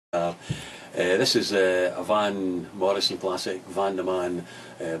This is a Van Morrison classic, Van de Man,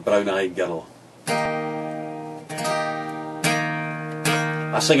 Brown Eyed Girl.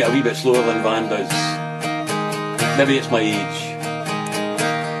 I sing it a wee bit slower than Van does. Maybe it's my age.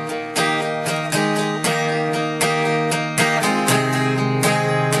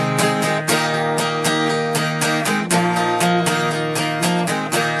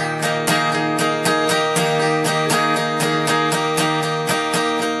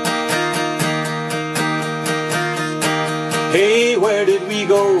 Hey, where did we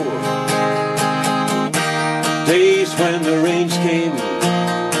go? Days when the rains came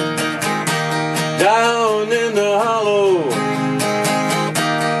down in the hollow,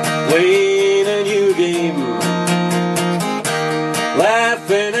 playing a new game,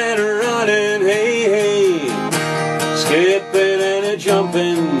 laughing and running, hey, hey, skipping and a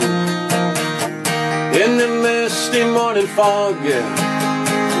jumping in the misty morning fog,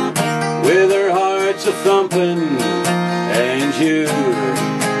 with our hearts a-thumping. And you,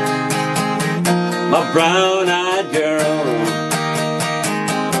 my brown-eyed girl,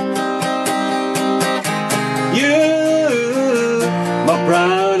 you, my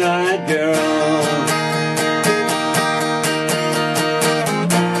brown-eyed girl.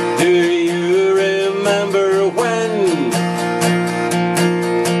 Do you remember when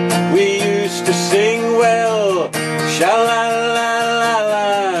we used to sing, well,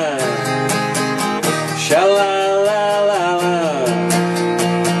 sha-la-la-la-la, sha-la-la-la-la,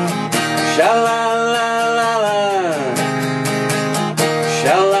 sha-la-la-la-la,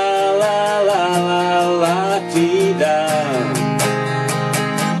 sha-la-la-la-la-la-dee-da.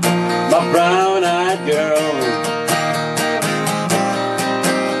 My brown-eyed girl,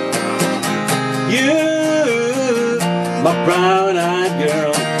 you, my brown-eyed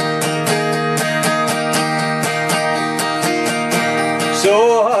girl. So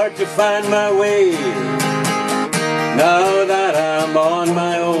hard to find my way now that I'm on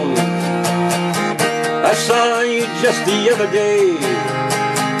my own. I saw you just the other day.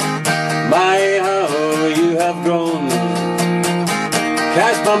 My, how you have grown.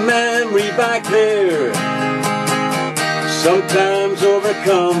 Cast my memory back there, sometimes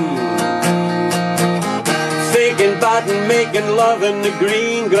overcome, thinking about and making love in the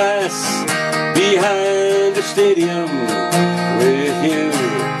green grass behind the stadium with you,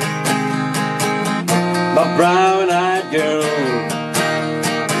 my brown-eyed girl.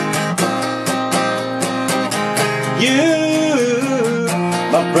 You,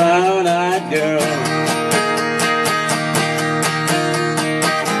 my brown-eyed girl.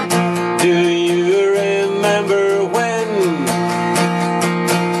 Do you remember when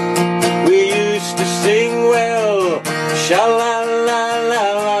we used to sing, well,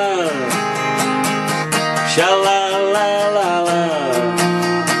 sha-la-la-la-la, sha-la-la-la-la,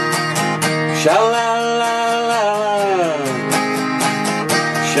 sha-la-la-la-la,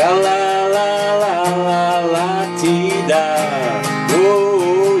 sha-la-la-la-la-la-dee-da.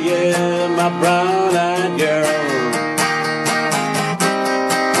 Oh yeah, my brown-eyed girl.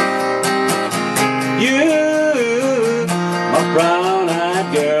 You, my brown-eyed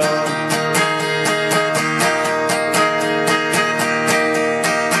girl.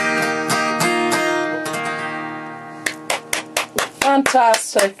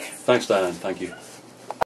 Fantastic. Thanks, Diane. Thank you.